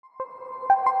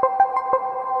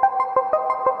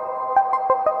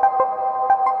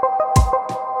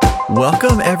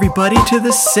Welcome everybody to the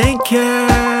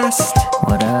Saintcast.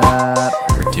 What up?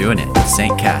 We're doing it.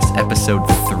 Saintcast episode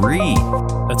 3.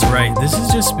 That's right. This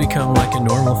has just become like a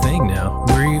normal thing now.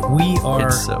 We are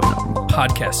It's so normal.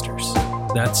 podcasters.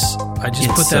 I just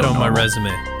It's put so that on my normal. resume,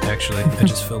 actually. I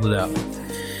just filled it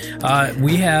out.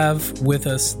 We have with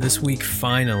us this week,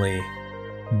 finally,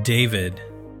 David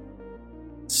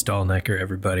Stallnecker,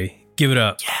 everybody. Give it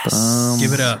up. Yes.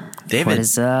 Give it up. David, What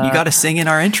is up? you got to sing in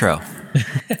our intro.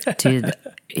 Dude,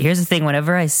 here's the thing.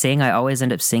 Whenever I sing, I always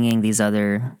end up singing these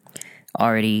other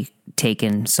already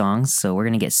taken songs. So we're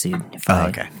going to get sued if I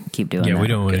okay. keep doing Yeah, that. we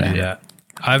don't want to Good do that.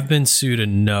 I've been sued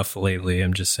enough lately.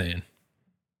 I'm just saying.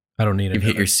 I don't need You've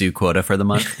hit your sue quota for the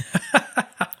month.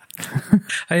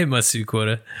 I hit my sue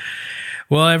quota.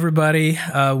 Well, everybody,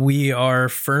 we are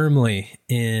firmly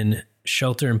in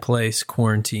shelter-in-place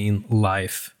quarantine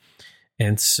life.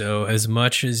 And so as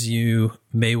much as you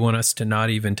may want us to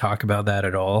not even talk about that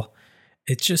at all,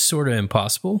 it's just sort of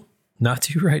impossible not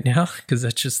to right now because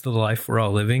that's just the life we're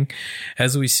all living.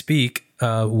 As we speak,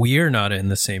 we are not in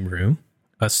the same room,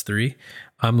 us three.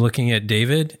 I'm looking at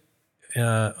David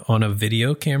on a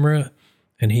video camera,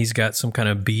 and he's got some kind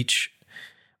of beach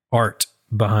art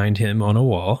behind him on a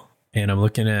wall. And I'm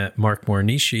looking at Mark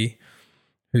Mornishi,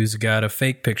 who's got a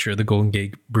fake picture of the Golden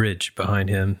Gate Bridge behind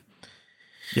him.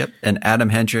 Yep. And Adam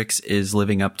Hendricks is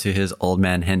living up to his Old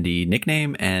Man Hendy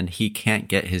nickname, and he can't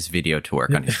get his video to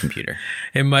work on his computer.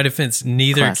 In my defense,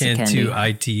 neither Classic can Hendy. two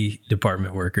IT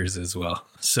department workers as well.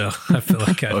 So I feel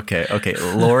like Okay.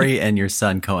 Lori and your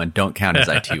son Cohen don't count as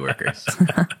IT workers.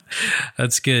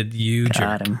 that's good. You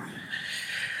Got jerk. him.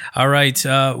 All right.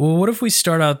 Well, what if we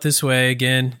start out this way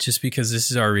again, just because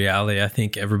this is our reality? I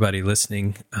think everybody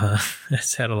listening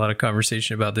has had a lot of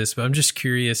conversation about this, but I'm just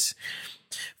curious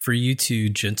for you two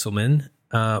gentlemen,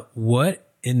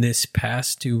 what in this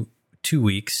past two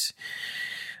weeks,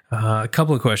 a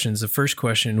couple of questions. The first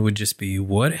question would just be,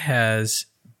 what has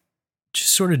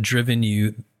just sort of driven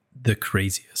you the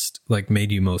craziest, like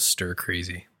made you most stir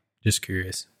crazy? Just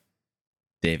curious.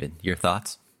 David, your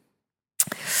thoughts?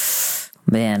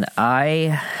 Man,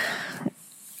 I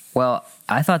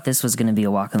thought this was going to be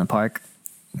a walk in the park.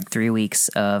 3 weeks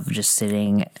of just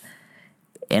sitting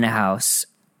in a house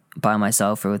by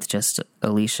myself or with just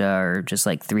Alicia or just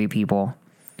like 3 people.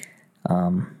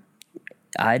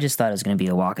 I just thought it was going to be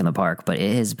a walk in the park, but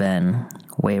it has been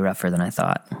way rougher than I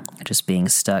thought. Just being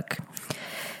stuck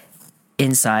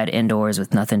inside, indoors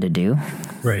with nothing to do.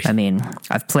 Right. I mean,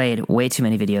 I've played way too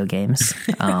many video games.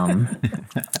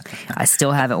 I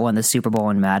still haven't won the Super Bowl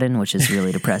in Madden, which is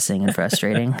really depressing and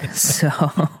frustrating. So,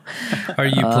 Are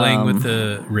you playing with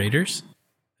the Raiders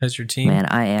as your team? man,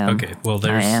 I am. Okay, well,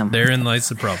 I am. therein lies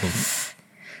the problem.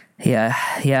 Yeah,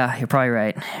 you're probably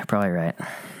right.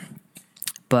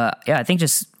 But yeah, I think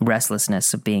just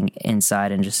restlessness of being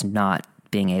inside and just not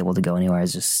being able to go anywhere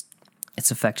it's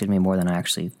affected me more than I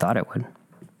actually thought it would.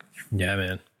 Yeah,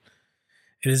 man.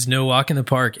 It is no walk in the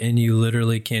park, and you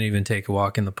literally can't even take a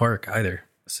walk in the park either.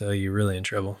 So you're really in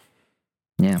trouble.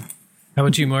 Yeah. How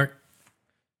about you, Mark?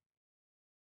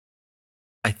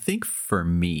 I think for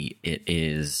me, it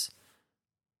is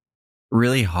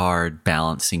really hard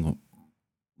balancing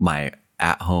my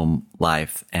at-home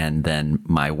life and then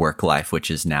my work life, which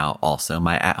is now also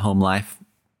my at-home life.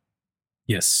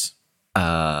 Yes.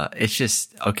 It's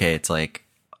just, okay, it's like,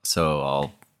 so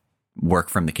I'll work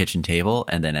from the kitchen table,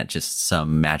 and then at just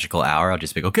some magical hour, I'll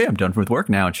just be like, okay, I'm done with work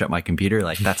now, and shut my computer.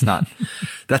 Like, that's not,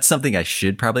 that's something I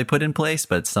should probably put in place,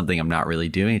 but it's something I'm not really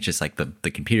doing. It's just like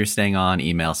the computer staying on,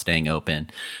 email staying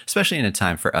open, especially in a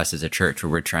time for us as a church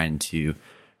where we're trying to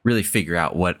really figure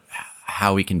out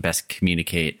how we can best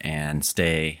communicate and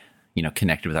stay,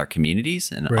 connected with our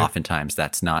communities. And Right. oftentimes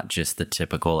that's not just the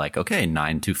typical, like, okay,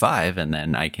 9 to 5, and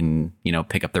then I can,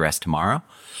 pick up the rest tomorrow.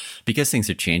 Because things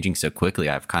are changing so quickly,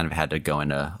 I've kind of had to go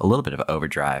into a little bit of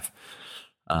overdrive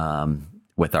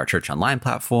with our church online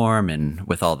platform and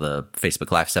with all the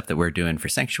Facebook Live stuff that we're doing for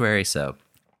Sanctuary. So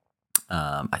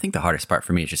I think the hardest part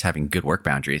for me is just having good work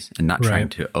boundaries and not trying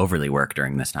Right. to overly work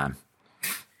during this time.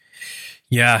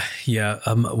 Yeah.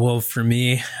 Well, for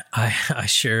me, I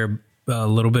share a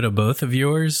little bit of both of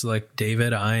yours. Like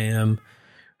David, I am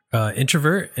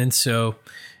introvert, and so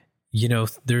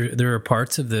there are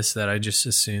parts of this that I just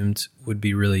assumed would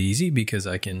be really easy because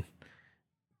I can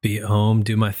be at home,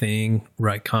 do my thing,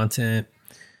 write content,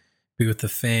 be with the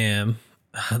fam.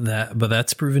 But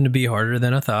that's proven to be harder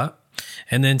than I thought.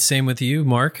 And then same with you,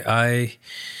 Mark.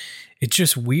 It's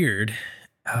just weird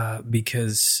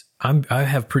because I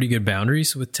have pretty good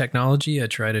boundaries with technology. I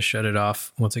try to shut it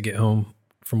off once I get home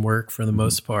from work for the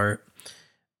most part.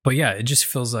 But yeah, it just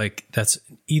feels like that's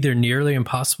either nearly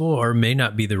impossible or may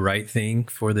not be the right thing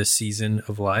for this season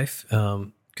of life,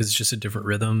 because it's just a different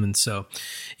rhythm. And so,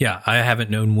 yeah, I haven't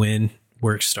known when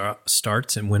work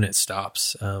starts and when it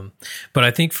stops. But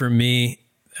I think for me,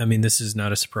 I mean, this is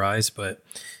not a surprise, but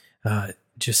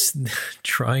just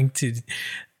trying to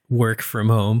work from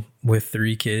home with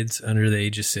 3 kids under the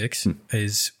age of 6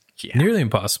 is nearly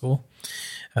impossible.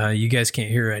 You guys can't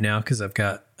hear right now because I've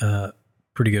got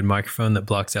pretty good microphone that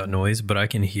blocks out noise, but I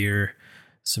can hear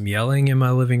some yelling in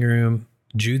my living room.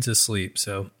 Jude's asleep,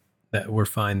 so that we're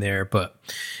fine there. But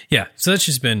yeah, so that's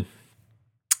just been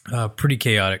pretty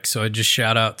chaotic. So I just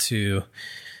shout out to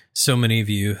so many of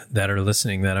you that are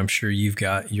listening that I'm sure you've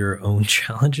got your own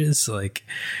challenges. Like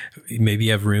maybe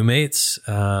you have roommates,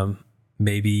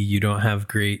 maybe you don't have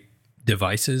great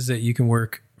devices that you can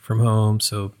work from home.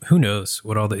 So who knows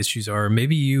what all the issues are.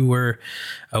 Maybe you were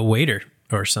a waiter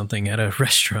or something at a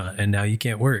restaurant and now you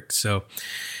can't work. So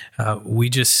we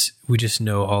just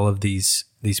know all of these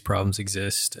problems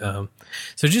exist. So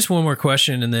just one more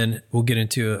question and then we'll get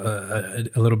into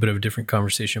a little bit of a different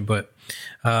conversation. But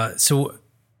so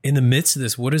in the midst of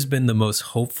this, what has been the most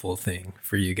hopeful thing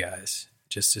for you guys?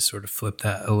 Just to sort of flip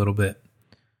that a little bit.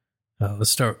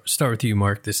 Let's start with you,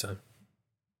 Mark, this time.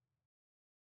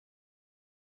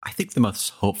 I think the most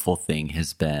hopeful thing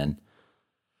has been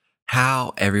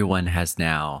how everyone has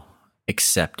now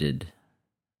accepted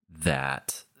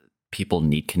that people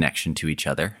need connection to each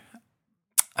other.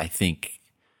 I think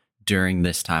during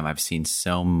this time, I've seen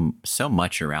so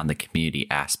much around the community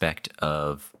aspect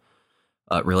of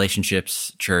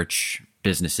relationships, church,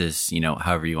 businesses,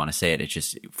 however you want to say it. It's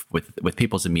just with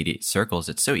people's immediate circles,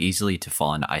 it's so easily to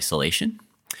fall into isolation.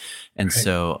 And right.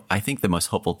 So I think the most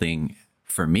hopeful thing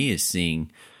for me is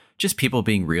seeing just people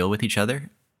being real with each other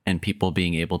and people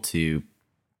being able to,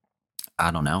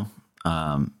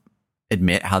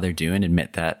 admit how they're doing,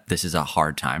 admit that this is a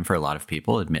hard time for a lot of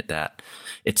people, admit that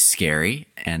it's scary,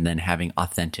 and then having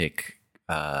authentic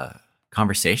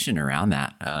conversation around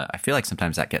that. I feel like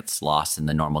sometimes that gets lost in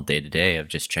the normal day-to-day of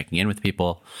just checking in with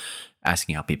people,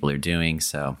 asking how people are doing.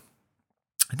 So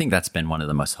I think that's been one of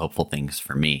the most hopeful things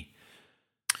for me.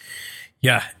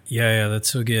 Yeah. That's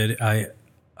so good.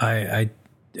 I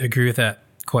agree with that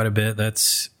quite a bit.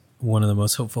 That's one of the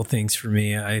most hopeful things for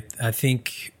me. I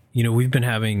think, we've been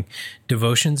having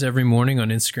devotions every morning on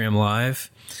Instagram Live,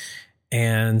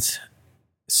 and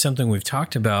something we've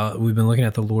talked about, we've been looking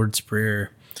at the Lord's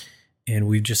Prayer, and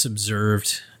we've just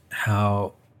observed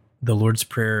how the Lord's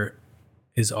Prayer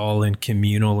is all in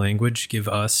communal language. Give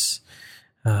us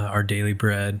our daily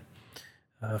bread,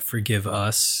 forgive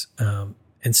us.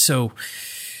 And so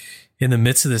in the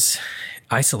midst of this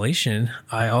isolation,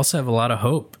 I also have a lot of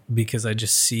hope because I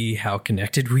just see how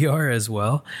connected we are as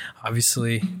well.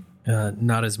 Obviously,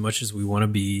 not as much as we want to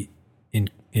be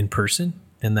in person,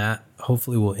 and that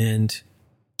hopefully will end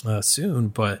soon.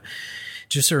 But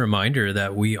just a reminder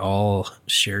that we all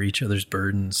share each other's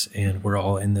burdens and we're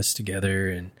all in this together.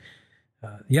 And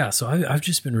so I've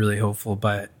just been really hopeful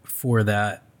for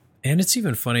that. And it's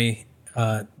even funny.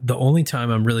 The only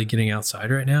time I'm really getting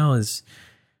outside right now is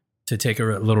to take a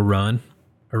little run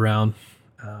around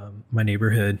my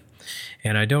neighborhood,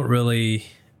 and I don't really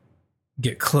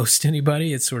get close to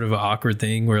anybody. It's sort of an awkward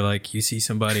thing where like you see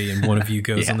somebody and one of you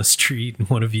goes on the street and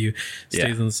one of you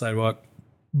stays on the sidewalk.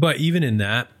 But even in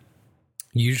that,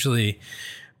 usually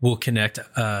we'll connect,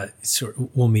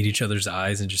 we'll meet each other's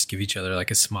eyes and just give each other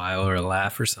like a smile or a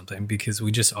laugh or something, because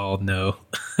we just all know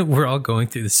we're all going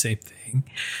through the same thing,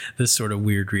 this sort of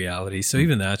weird reality. So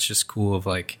even that's just cool of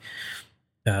like,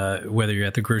 whether you're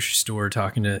at the grocery store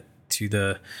talking to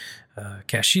the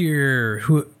cashier or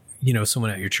who,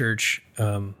 someone at your church,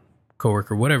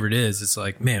 coworker, whatever it is, it's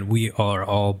like, man, we are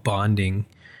all bonding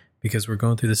because we're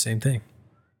going through the same thing.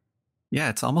 Yeah,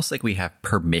 it's almost like we have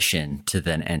permission to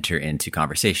then enter into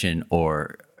conversation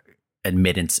or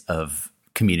admittance of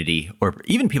community or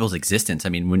even people's existence. I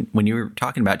mean, when you were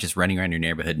talking about just running around your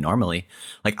neighborhood normally,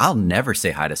 like I'll never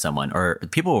say hi to someone, or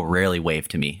people will rarely wave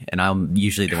to me, and I'm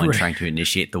usually the one trying to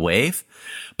initiate the wave.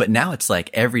 But now it's like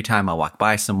every time I walk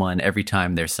by someone, every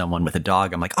time there's someone with a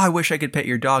dog, I'm like, oh, I wish I could pet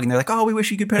your dog. And they're like, oh, we wish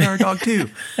you could pet our dog too.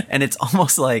 And it's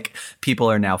almost like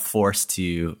people are now forced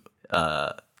to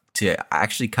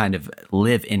actually kind of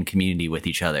live in community with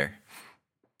each other.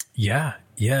 Yeah,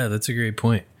 that's a great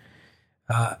point.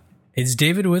 Is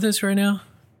David with us right now?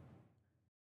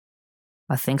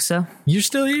 I think so. You're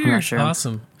still here? I'm not sure.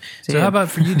 Awesome. So how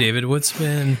about for you, David? What's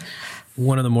been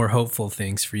one of the more hopeful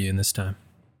things for you in this time?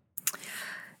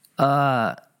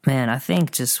 Man, I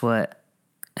think just what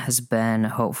has been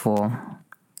hopeful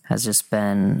has just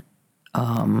been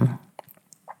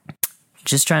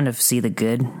just trying to see the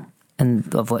good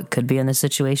and of what could be in this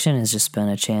situation has just been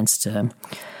a chance to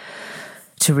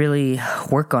really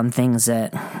work on things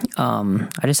that I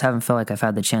just haven't felt like I've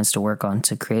had the chance to work on,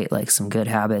 to create like some good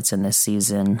habits in this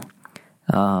season.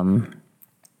 And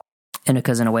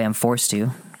because in a way I'm forced to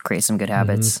create some good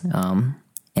habits. And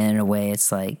in a way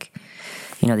it's like,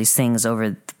 you know, these things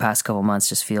over the past couple months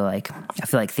just I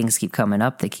feel like things keep coming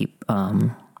up. They keep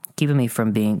keeping me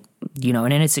from being, you know,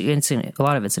 and it's a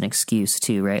lot of it's an excuse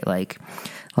too, right? Like,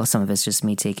 well, some of it's just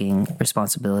me taking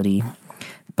responsibility.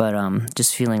 But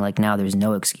just feeling like now there's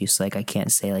no excuse. Like I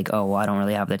can't say like, oh, well, I don't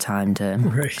really have the time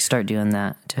to start doing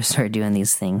that, to start doing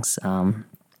these things. So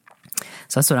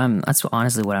that's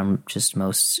honestly what I'm just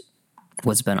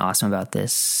what's been awesome about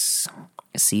this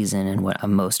season, and what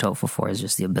I'm most hopeful for is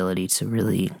just the ability to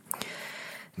really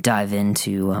dive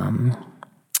into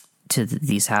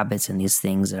these habits and these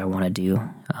things that I want to do,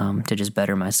 to just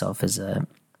better myself as a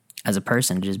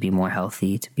person, to just be more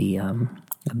healthy, to be a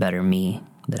better me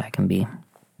that I can be.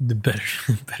 The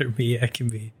better me I can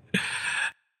be.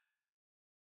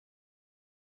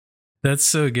 That's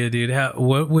so good, dude.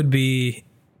 What would be?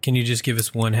 Can you just give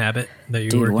us one habit that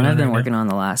you're working on? What I've been working on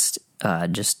the last,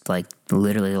 just like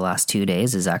literally the last 2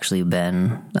 days, has actually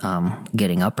been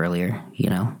getting up earlier.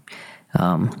 You know,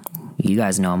 you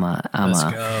guys know I'm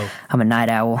a night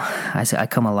owl. I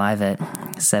come alive at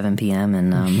 7 p.m.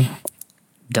 and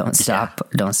don't stop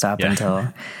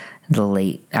until the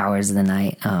late hours of the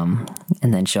night,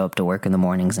 and then show up to work in the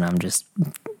mornings, and I'm just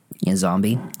a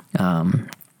zombie.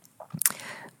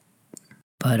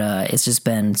 But it's just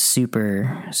been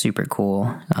super, super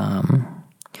cool.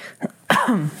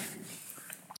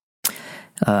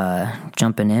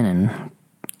 Jumping in and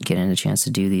getting the chance to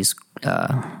do these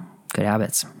good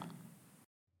habits.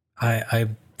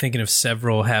 I'm thinking of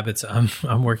several habits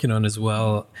I'm working on as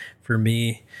well. For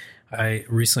me, I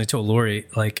recently told Lori,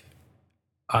 like,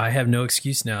 I have no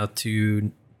excuse now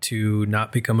to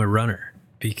not become a runner,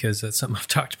 because that's something I've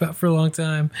talked about for a long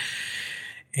time,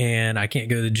 and I can't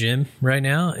go to the gym right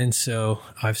now. And so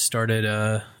I've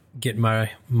started getting my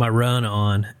run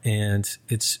on, and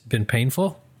it's been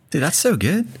painful. Dude, that's so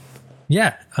good.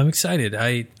 Yeah, I'm excited.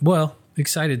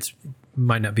 Excited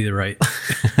might not be the right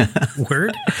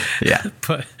word. Yeah.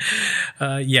 But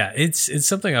yeah, it's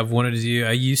something I've wanted to do.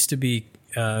 I used to be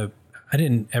I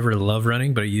didn't ever love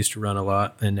running, but I used to run a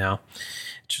lot. And now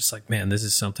it's just like, man, this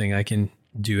is something I can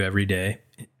do every day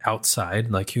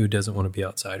outside. Like, who doesn't want to be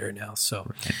outside right now?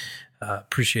 So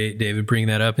appreciate David bringing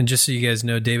that up. And just so you guys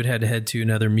know, David had to head to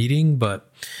another meeting, but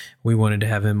we wanted to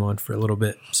have him on for a little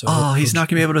bit. So he's not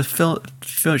going to be able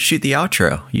to shoot the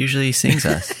outro. Usually he sings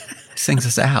us. Sings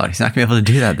us out. He's not going to be able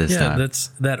to do that this time.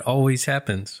 That always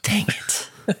happens. Dang it.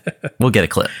 We'll get a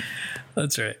clip.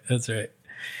 That's right.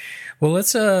 Well,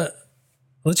 let's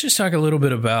just talk a little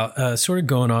bit about sort of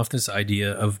going off this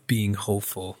idea of being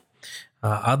hopeful.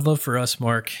 I'd love for us,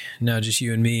 Mark, now just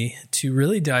you and me, to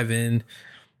really dive in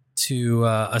to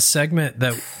a segment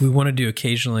that we want to do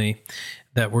occasionally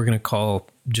that we're going to call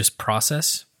just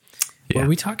process, where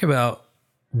we talk about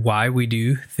why we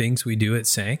do things we do at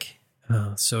Sank.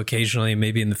 So occasionally,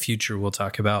 maybe in the future, we'll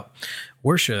talk about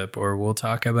worship, or we'll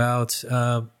talk about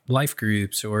life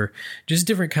groups, or just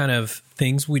different kind of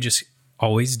things we just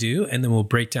always do. And then we'll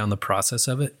break down the process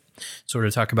of it, sort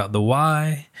of talk about the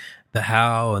why, the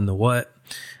how, and the what.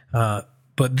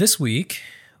 But this week,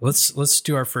 let's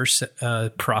do our first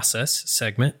process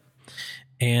segment,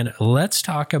 and let's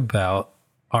talk about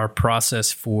our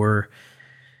process for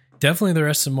definitely the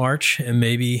rest of March, and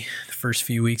maybe the first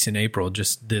few weeks in April,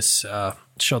 just this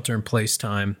shelter in place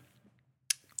time.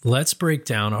 Let's break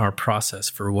down our process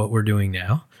for what we're doing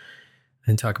now,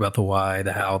 and talk about the why,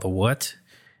 the how, the what.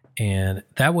 And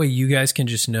that way you guys can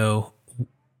just know,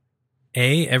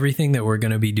 everything that we're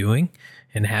going to be doing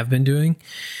and have been doing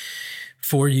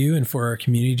for you and for our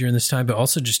community during this time, but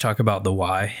also just talk about the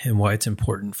why and why it's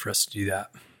important for us to do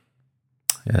that.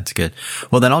 Yeah, that's good.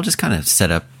 Well, then I'll just kind of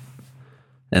set up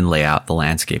and lay out the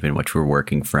landscape in which we're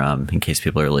working from, in case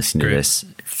people are listening to this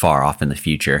far off in the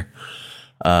future.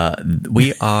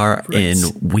 We are in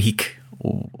week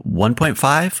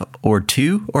 1.5 or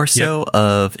 2 or so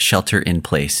of shelter in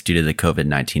place due to the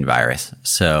COVID-19 virus.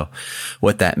 So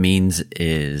what that means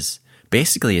is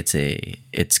basically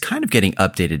it's kind of getting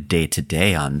updated day to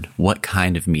day on what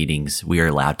kind of meetings we are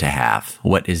allowed to have,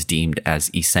 what is deemed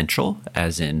as essential,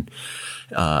 as in,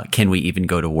 can we even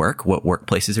go to work? What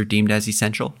workplaces are deemed as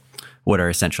essential? What are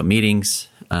essential meetings?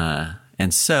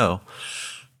 And so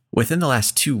within the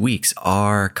last 2 weeks,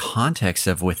 our context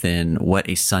of within what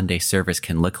a Sunday service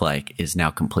can look like is now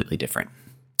completely different.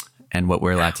 And what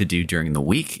we're allowed to do during the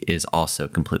week is also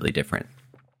completely different.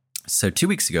 So 2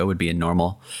 weeks ago would be a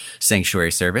normal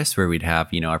sanctuary service where we'd have,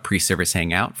 our pre-service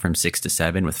hangout from 6 to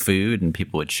 7 with food, and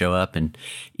people would show up and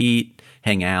eat,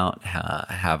 hang out,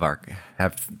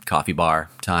 have coffee bar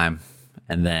time.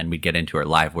 And then we'd get into our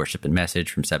live worship and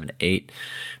message from 7 to 8.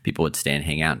 People would stay and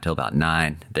hang out until about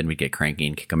 9. Then we'd get cranky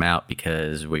and kick them out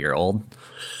because we are old.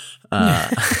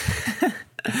 But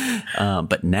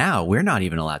now we're not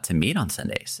even allowed to meet on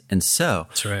Sundays. And so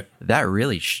That's right. that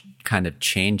really kind of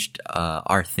changed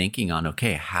our thinking on,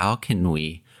 okay, how can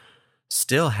we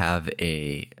still have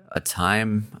a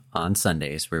time on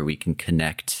Sundays where we can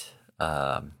connect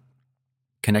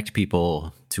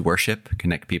people to worship,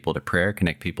 connect people to prayer,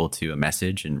 connect people to a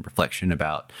message and reflection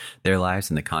about their lives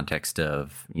in the context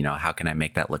of, how can I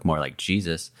make that look more like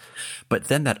Jesus? But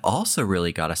then that also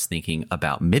really got us thinking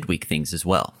about midweek things as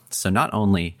well. So not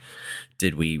only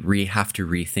did we have to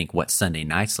rethink what Sunday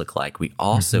nights look like, we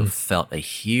also felt a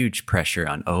huge pressure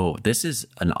on, this is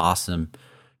an awesome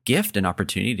gift and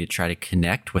opportunity to try to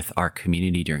connect with our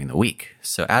community during the week.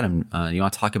 So Adam, you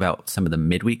want to talk about some of the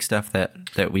midweek stuff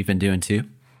that we've been doing too?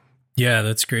 Yeah,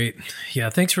 that's great. Yeah,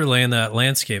 thanks for laying that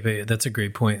landscape. That's a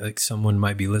great point. Like someone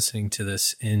might be listening to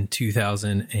this in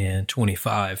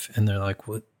 2025 and they're like,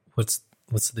 what's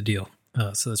the deal?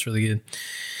 So that's really good.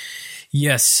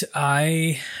 Yes,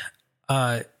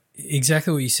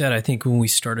 exactly what you said. I think when we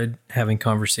started having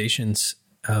conversations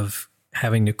of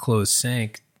having to close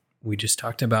Sank, we just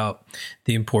talked about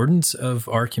the importance of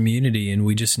our community, and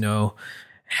we just know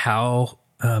how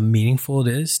meaningful it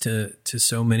is to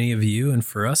so many of you and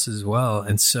for us as well.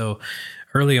 And so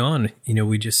early on,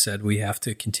 we just said we have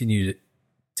to continue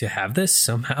to have this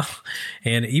somehow.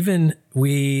 And even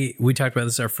we talked about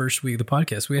this our first week of the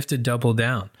podcast. We have to double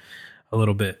down a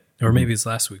little bit, or maybe it's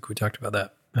last week we talked about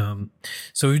that.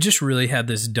 So we've just really had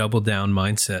this double down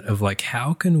mindset of like,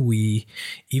 how can we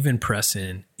even press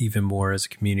in even more as a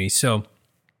community? So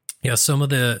yeah, some of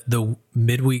the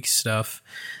midweek stuff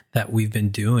that we've been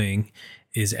doing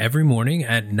is every morning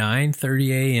at 9:30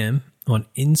 a.m. on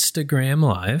Instagram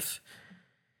Live,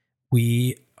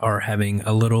 we are having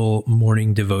a little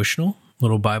morning devotional,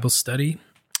 little Bible study.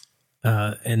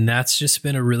 And that's just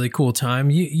been a really cool time.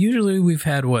 Usually we've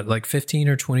had 15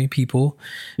 or 20 people,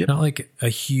 not like a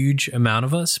huge amount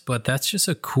of us, but that's just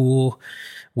a cool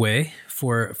way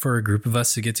for a group of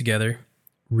us to get together,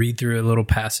 read through a little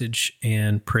passage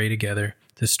and pray together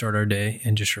to start our day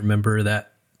and just remember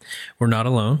that we're not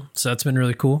alone. So that's been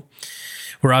really cool.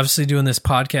 We're obviously doing this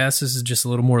podcast. This is just a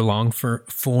little more long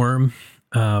form.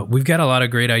 We've got a lot of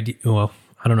great ideas. Well,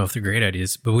 I don't know if they're great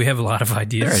ideas, but we have a lot of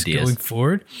ideas going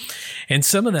forward. And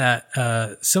some of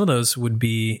those would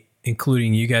be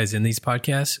including you guys in these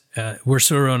podcasts. We're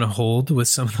sort of on a hold with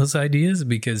some of those ideas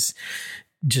because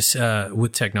just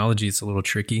with technology, it's a little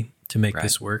tricky to make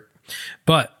this work.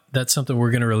 But that's something we're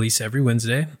going to release every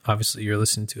Wednesday. Obviously, you're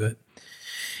listening to it.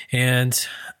 And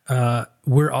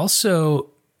we're also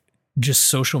just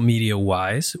social media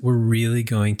wise, we're really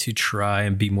going to try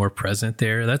and be more present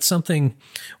there. That's something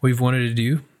we've wanted to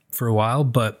do for a while,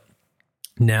 but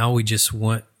now we just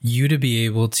want you to be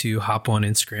able to hop on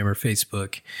Instagram or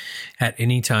Facebook at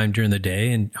any time during the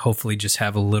day and hopefully just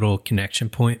have a little connection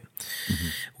point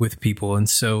with people. And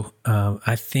so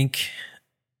I think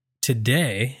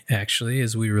today, actually,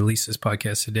 as we release this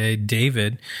podcast today,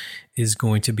 David is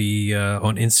going to be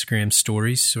on Instagram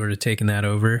stories, sort of taking that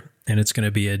over. And it's going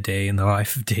to be a day in the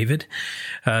life of David,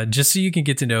 just so you can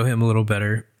get to know him a little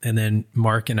better. And then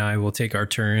Mark and I will take our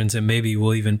turns, and maybe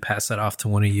we'll even pass that off to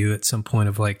one of you at some point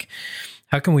of like,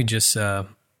 how can we just,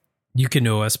 you can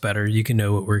know us better, you can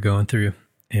know what we're going through,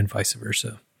 and vice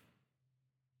versa.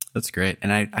 That's great.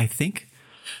 And I think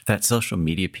that social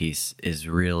media piece is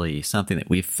really something that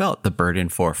we've felt the burden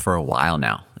for a while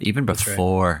now. Even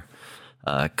before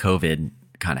COVID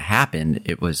kind of happened,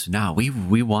 it was, no,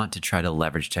 we want to try to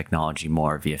leverage technology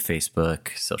more via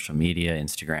Facebook, social media,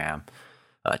 Instagram,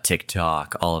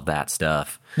 TikTok, all of that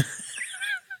stuff.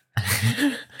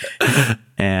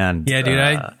 And yeah, dude,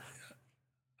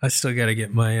 I still got to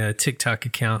get my TikTok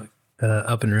account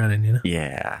up and running,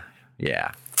 Yeah.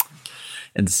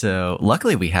 And so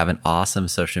luckily we have an awesome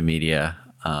social media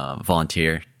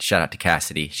volunteer. Shout out to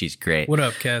Cassidy. She's great. What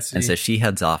up, Cassidy? And so she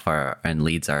heads off and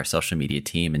leads our social media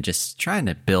team, and just trying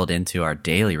to build into our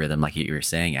daily rhythm, like you were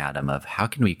saying, Adam, of how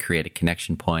can we create a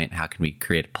connection point? How can we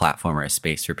create a platform or a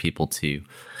space for people to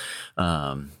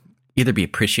either be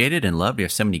appreciated and loved? We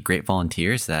have so many great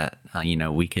volunteers that,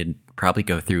 we could probably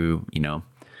go through,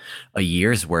 a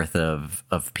year's worth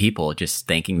of people just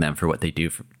thanking them for what they do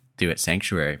at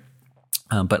Sanctuary.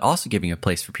 But also giving a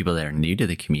place for people that are new to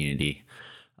the community,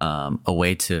 a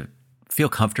way to feel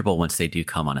comfortable once they do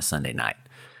come on a Sunday night.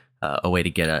 a way to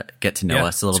get to know Yeah,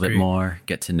 us a little it's bit great. more,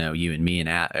 get to know you and me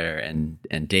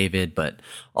and David, but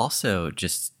also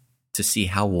just to see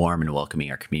how warm and welcoming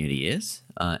our community is.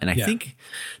 And I Yeah. think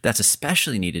that's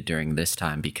especially needed during this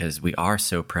time because we are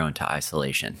so prone to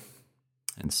isolation.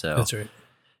 And so That's right.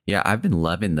 yeah, I've been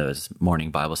loving those morning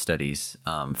Bible studies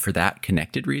for that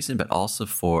connected reason, but also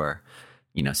for,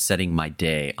 setting my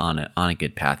day on a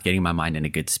good path, getting my mind in a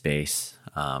good space,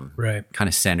 Right. kind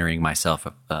of centering myself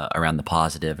around the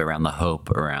positive, around the hope,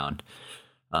 around,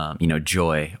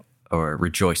 joy or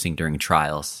rejoicing during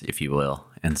trials, if you will.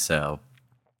 And so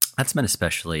that's been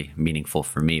especially meaningful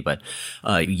for me. But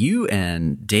you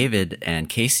and David and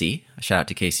Casey, shout out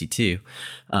to Casey too,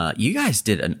 you guys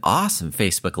did an awesome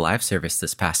Facebook Live service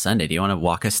this past Sunday. Do you want to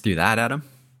walk us through that, Adam?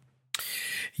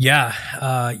 Yeah.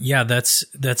 That's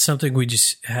something we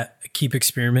just keep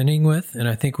experimenting with. And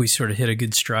I think we sort of hit a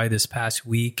good stride this past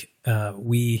week.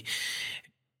 We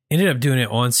ended up doing it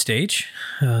on stage.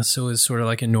 So it was sort of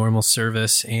like a normal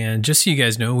service. And just so you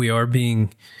guys know, we are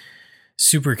being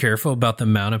super careful about the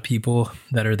amount of people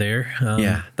that are there.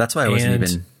 Yeah, that's why I wasn't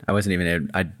even,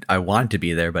 I wanted to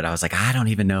be there, but I was like, I don't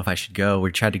even know if I should go.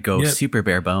 We tried to go super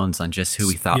bare bones on just who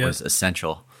we thought was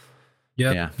essential.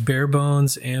 Yeah, bare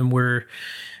bones. And we're,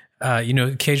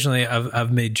 occasionally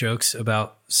I've made jokes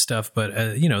about stuff, but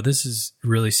this is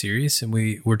really serious, and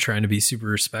we're trying to be super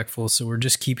respectful. So we're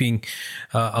just keeping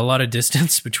a lot of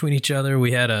distance between each other.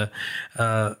 We had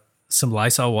some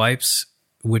Lysol wipes,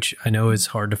 which I know is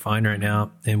hard to find right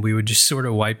now, and we would just sort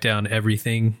of wipe down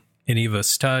everything any of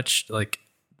us touched, like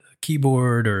the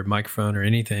keyboard or microphone or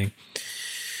anything.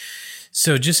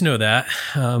 So just know that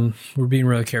we're being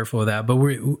really careful with that. But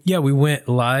we went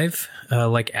live,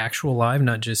 like actual live,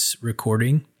 not just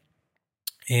recording,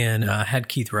 and had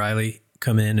Keith Riley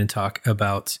come in and talk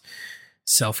about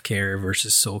self-care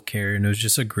versus soul care. And it was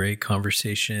just a great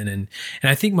conversation. And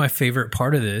I think my favorite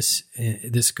part of this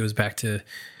goes back to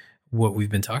what we've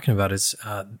been talking about, is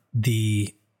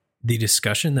the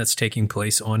discussion that's taking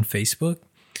place on Facebook.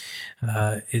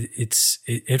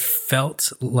 It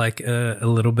felt like a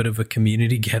little bit of a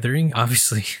community gathering.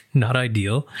 Obviously not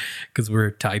ideal because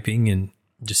we're typing and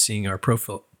just seeing our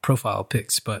profile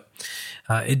pics, but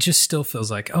it just still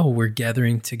feels like, oh, we're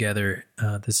gathering together.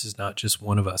 This is not just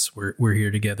one of us. We're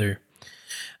here together.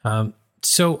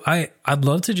 So I'd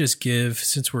love to just give,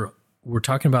 since we're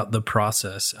talking about the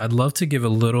process, I'd love to give a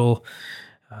little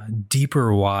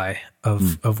deeper why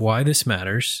of why this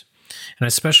matters. And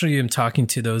especially I'm talking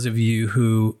to those of you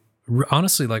who,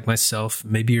 honestly, like myself,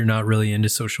 maybe you're not really into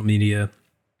social media.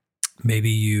 Maybe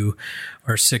you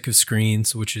are sick of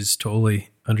screens, which is totally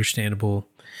understandable.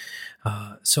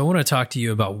 So I want to talk to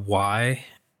you about why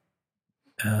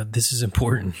this is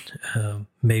important.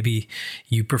 Maybe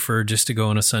you prefer just to go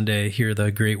on a Sunday, hear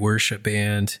the great worship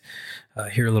band,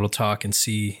 hear a little talk, and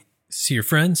see your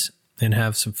friends and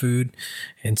have some food.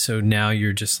 And so now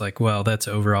you're just like, well, that's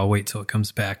over. I'll wait till it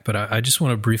comes back. But I just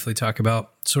want to briefly talk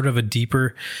about sort of a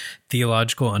deeper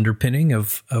theological underpinning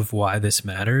of why this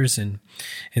matters. And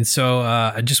so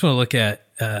I just want to look at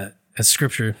a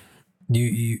scripture.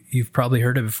 You've probably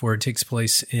heard it before. It takes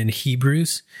place in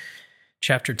Hebrews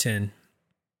chapter 10,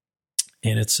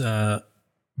 and it's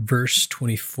verse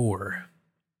 24.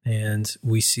 And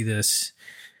we see this.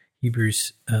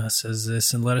 Hebrews says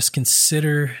this, and let us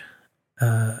consider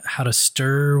how to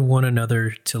stir one another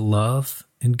to love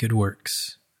and good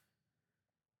works.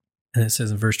 And it says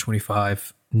in verse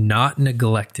 25, not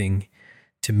neglecting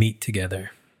to meet together,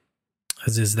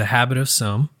 as is the habit of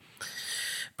some,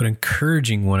 but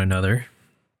encouraging one another,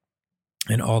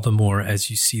 and all the more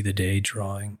as you see the day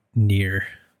drawing near.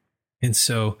 And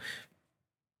so,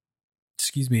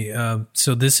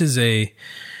 so this is a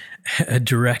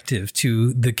directive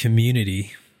to the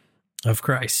community of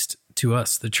Christ, to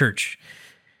us, the church.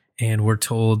 And we're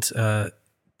told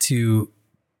to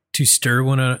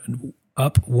stir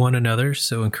up one another,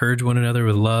 so encourage one another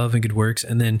with love and good works.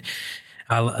 And then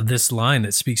this line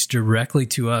that speaks directly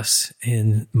to us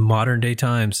in modern day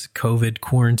times, COVID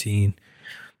quarantine,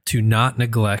 to not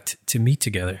neglect to meet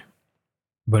together,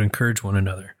 but encourage one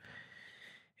another.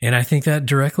 And I think that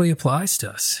directly applies to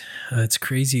us. It's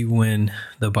crazy when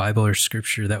the Bible or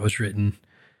scripture that was written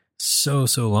so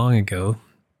long ago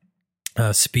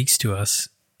speaks to us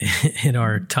in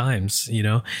our times,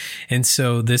 And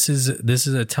so this is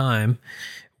a time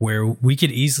where we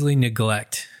could easily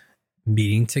neglect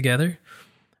meeting together,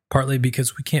 partly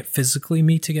because we can't physically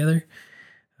meet together,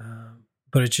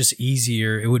 but it's just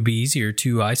easier. It would be easier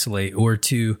to isolate or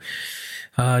to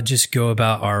just go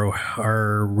about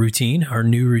our routine, our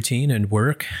new routine, and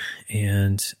work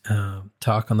and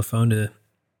talk on the phone to,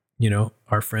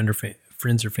 our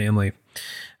friends or family.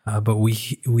 But we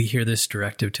hear this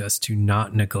directive to us to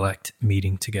not neglect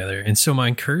meeting together. And so my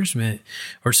encouragement,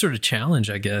 or sort of challenge,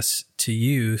 I guess, to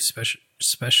you,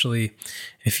 especially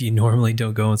if you normally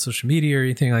don't go on social media or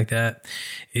anything like that,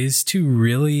 is to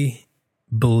really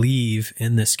believe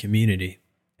in this community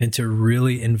and to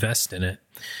really invest in it.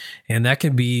 And that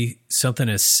can be something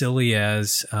as silly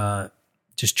as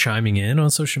just chiming in on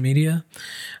social media.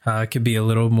 It could be a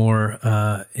little more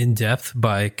in depth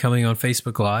by coming on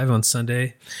Facebook Live on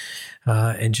Sunday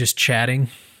and just chatting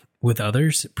with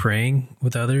others, praying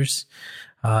with others.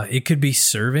 It could be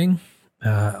serving.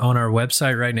 On our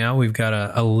website right now, we've got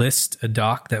a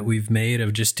doc that we've made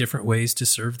of just different ways to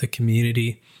serve the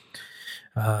community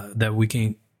that we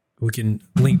can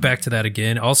link back to that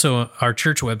again. Also, our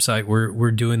church website,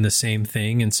 we're doing the same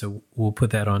thing, and so we'll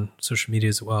put that on social media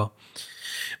as well.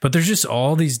 But there's just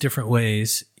all these different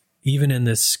ways, even in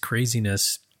this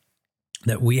craziness,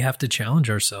 that we have to challenge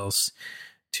ourselves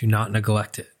to not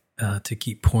neglect it, to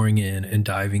keep pouring in and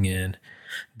diving in,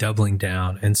 doubling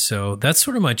down. And so that's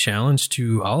sort of my challenge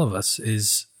to all of us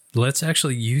is let's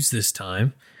actually use this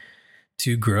time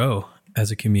to grow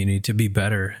as a community, to be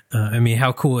better. I mean,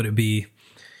 how cool would it be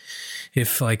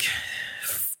if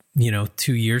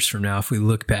 2 years from now, if we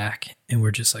look back and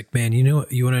we're just like, man, you want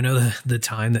to know the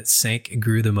time that Sank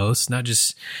grew the most, not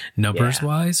just numbers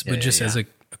wise, but just as a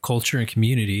culture and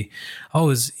community.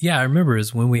 I remember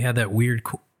is when we had that weird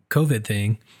COVID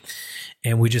thing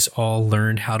and we just all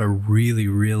learned how to really,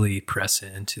 really press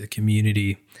into the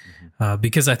community.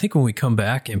 Because I think when we come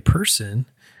back in person,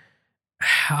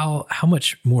 how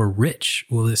much more rich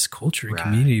will this culture and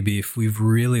community be if we've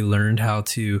really learned how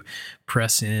to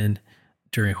press in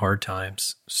during hard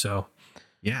times? So,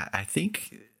 yeah, I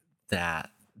think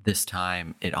that this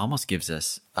time it almost gives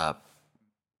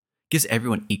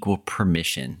everyone equal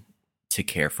permission to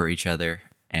care for each other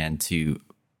and to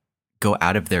go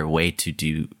out of their way to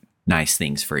do nice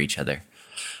things for each other.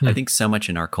 I think so much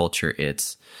in our culture,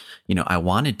 it's, I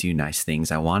want to do nice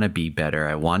things. I want to be better.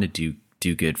 I want to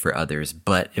do good for others,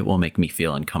 but it will make me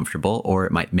feel uncomfortable, or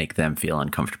it might make them feel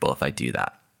uncomfortable if I do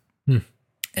that.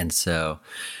 And so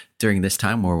during this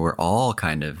time where we're all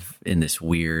kind of in this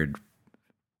weird,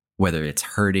 whether it's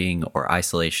hurting or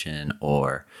isolation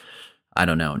or, I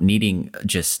don't know, needing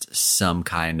just some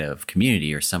kind of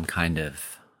community or some kind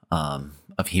of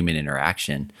human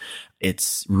interaction,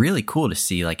 it's really cool to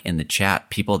see, like, in the chat,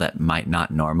 people that might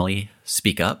not normally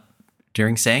speak up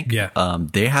during Sank.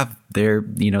 They have their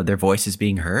voices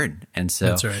being heard. And so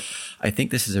that's right. I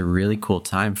think this is a really cool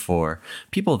time for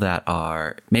people that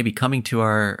are maybe coming to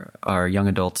our young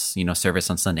adults,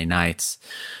 service on Sunday nights,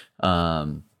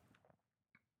 and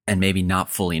maybe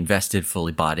not fully invested,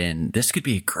 fully bought in. This could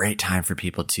be a great time for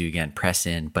people to, again, press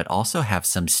in, but also have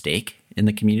some stake in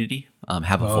the community,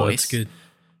 have a voice. That's good.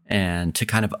 And to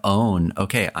kind of own,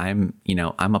 okay, I'm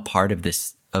a part of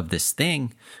this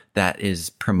thing that is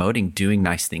promoting doing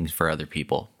nice things for other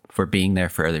people, for being there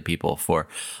for other people, for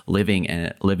living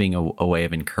a way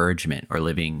of encouragement, or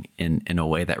living in a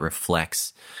way that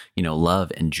reflects,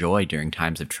 love and joy during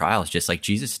times of trials, just like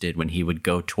Jesus did when he would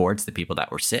go towards the people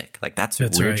that were sick. Like that's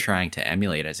what we're trying to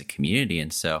emulate as a community.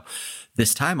 And so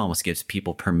this time almost gives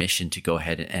people permission to go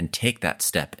ahead and take that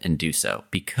step and do so,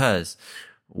 because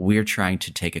we're trying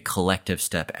to take a collective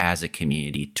step as a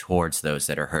community towards those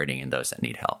that are hurting and those that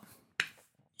need help.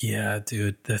 Yeah,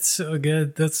 dude, that's so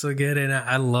good. That's so good. And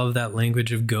I love that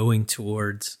language of going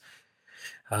towards,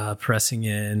 pressing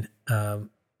in.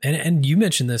 And you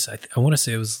mentioned this, I want to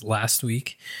say it was last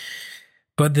week,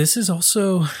 but this is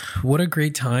also what a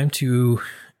great time to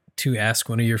ask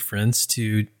one of your friends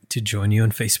to join you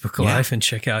on Facebook Live and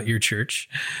check out your church.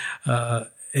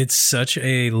 It's such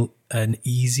an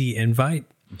easy invite.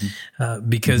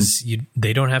 Because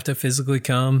they don't have to physically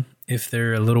come if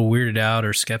they're a little weirded out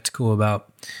or skeptical about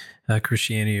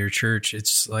Christianity or church.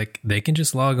 It's like they can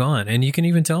just log on, and you can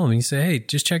even tell them, you say, hey,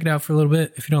 just check it out for a little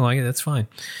bit. If you don't like it, that's fine.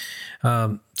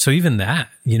 So even that,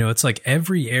 it's like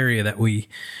every area that we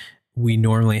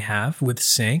normally have with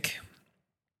Sank,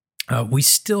 we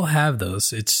still have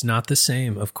those. It's not the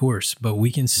same, of course, but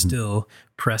we can still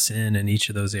press in each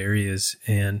of those areas.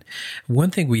 And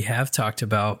one thing we have talked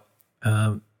about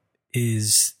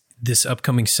is this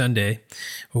upcoming Sunday,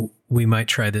 we might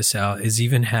try this out, is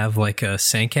even have like a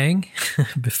Sankhang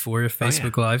before a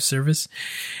Facebook Live service.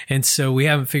 And so we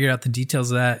haven't figured out the details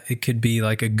of that. It could be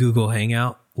like a Google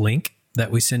Hangout link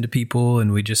that we send to people,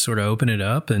 and we just sort of open it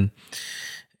up, and,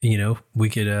 we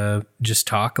could just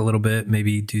talk a little bit,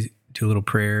 maybe do a little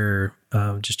prayer,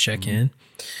 or just check in.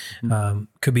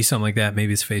 Could be something like that.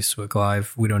 Maybe it's Facebook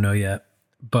Live. We don't know yet,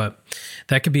 but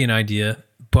that could be an idea.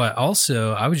 But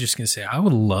also, I was just going to say, I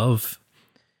would love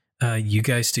you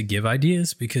guys to give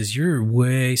ideas because you're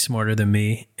way smarter than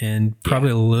me and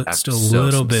probably still a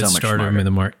little bit smarter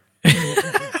than Mark.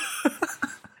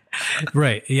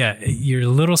 Right. Yeah. You're a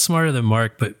little smarter than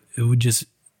Mark, but it would just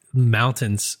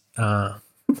mountains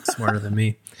smarter than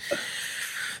me.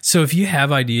 So if you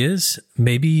have ideas,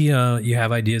 maybe you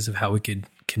have ideas of how we could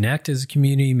connect as a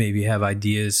community, maybe you have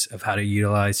ideas of how to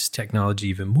utilize technology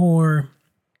even more.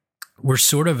 We're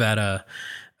sort of at a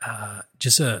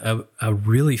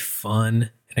really fun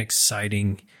and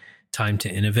exciting time to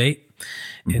innovate.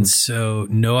 Mm-hmm. And so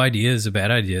no idea is a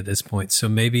bad idea at this point. So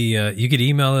maybe you could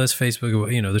email us, Facebook,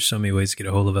 there's so many ways to get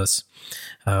a hold of us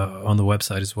on the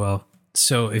website as well.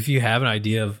 So if you have an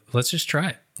idea of, let's just try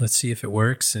it. Let's see if it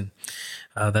works. And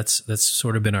that's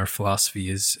sort of been our philosophy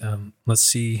is let's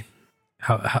see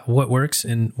how what works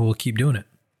and we'll keep doing it.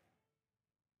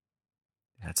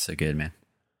 That's so good, man.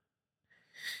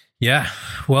 Yeah.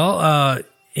 Well,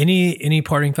 any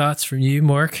parting thoughts from you,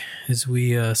 Mark, as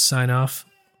we sign off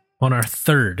on our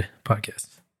third podcast?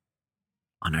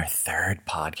 On our third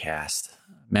podcast.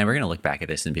 Man, we're going to look back at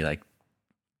this and be like,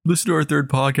 listen to our third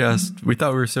podcast. We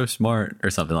thought we were so smart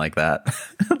or something like that.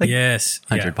 Yes.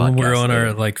 Yeah. When we're on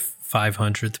our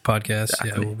 500th podcast,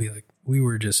 exactly. Yeah, we'll be like, we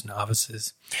were just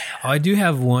novices. Oh, I do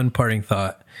have one parting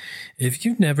thought. If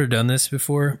you've never done this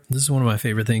before, this is one of my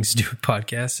favorite things to do with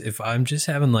podcasts. If I'm just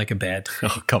having a bad day,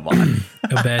 oh, come on,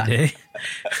 a bad day,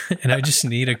 and I just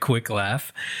need a quick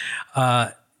laugh,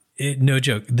 no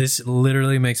joke. This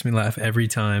literally makes me laugh every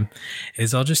time.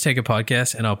 Is I'll just take a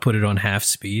podcast and I'll put it on half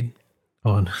speed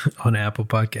on Apple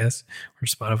Podcasts or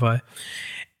Spotify,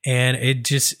 and it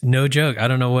just, no joke. I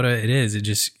don't know what it is. It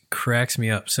just cracks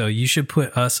me up. So you should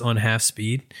put us on half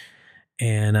speed,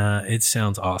 and it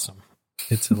sounds awesome.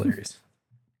 It's hilarious.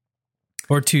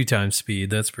 Or 2 times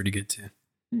speed. That's pretty good too.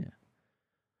 Yeah.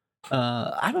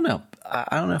 I don't know.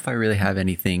 I don't know if I really have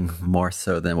anything more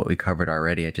so than what we covered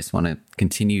already. I just want to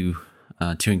continue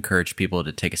to encourage people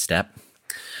to take a step,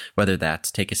 whether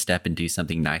that's take a step and do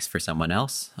something nice for someone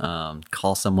else,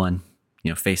 call someone,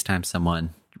 FaceTime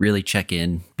someone, really check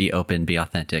in, be open, be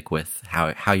authentic with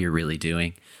how you're really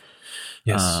doing.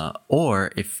 Yes.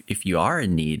 Or if you are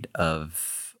in need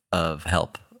of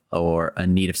help or a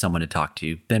need of someone to talk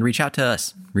to, then reach out to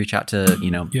us. Reach out to,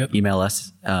 Yep. Email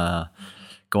us,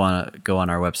 go on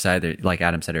our website. Like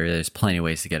Adam said earlier, there's plenty of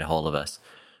ways to get a hold of us.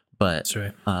 But that's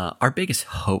right. Our biggest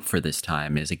hope for this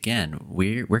time is, again,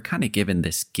 we're kind of given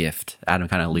this gift. Adam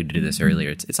kind of alluded to this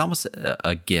earlier. It's almost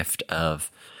a gift of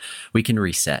we can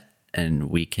reset and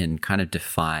we can kind of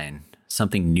define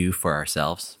something new for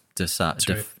ourselves.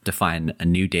 Define a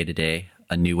new day-to-day,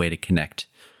 a new way to connect,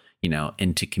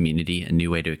 into community, a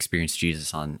new way to experience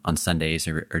Jesus on Sundays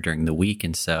or during the week.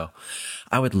 And so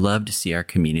I would love to see our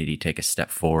community take a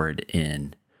step forward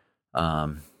in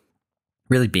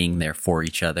really being there for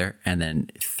each other. And then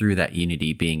through that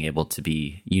unity, being able to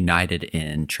be united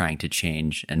in trying to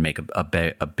change and make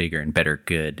a bigger and better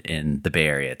good in the Bay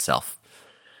Area itself.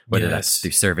 Whether that's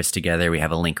through service together. We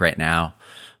have a link right now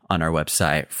on our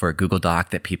website for a Google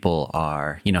Doc that people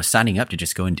are, signing up to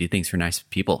just go and do things for nice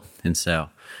people. And so,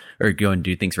 or go and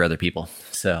do things for other people.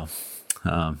 So,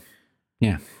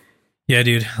 yeah. Yeah,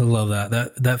 dude, I love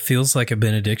that. That feels like a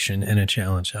benediction and a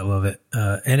challenge. I love it.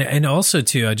 And also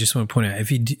too, I just want to point out,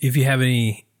 if you have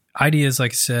any ideas,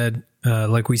 like I said,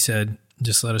 like we said,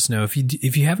 just let us know.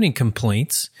 If you have any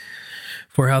complaints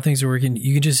for how things are working,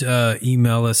 you can just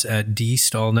email us at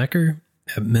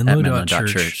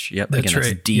dstallnecker@menlo.church. Yep. That's Again, right.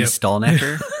 That's D. Yep.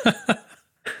 Stallnecker.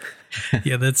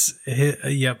 Yeah,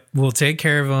 yep. We'll take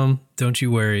care of them. Don't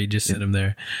you worry. Just send them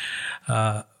there.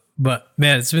 But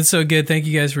man, it's been so good. Thank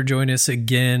you guys for joining us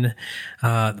again.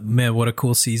 Man, what a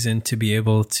cool season to be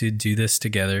able to do this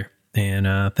together.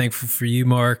 And thankful for you,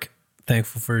 Mark.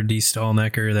 Thankful for D.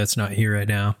 Stallnecker that's not here right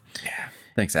now. Yeah.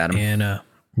 Thanks, Adam. And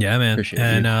yeah, man. Appreciate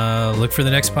and look for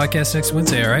the next podcast next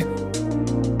Wednesday. All right.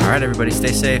 All right, everybody,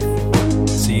 stay safe.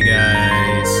 See you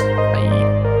guys.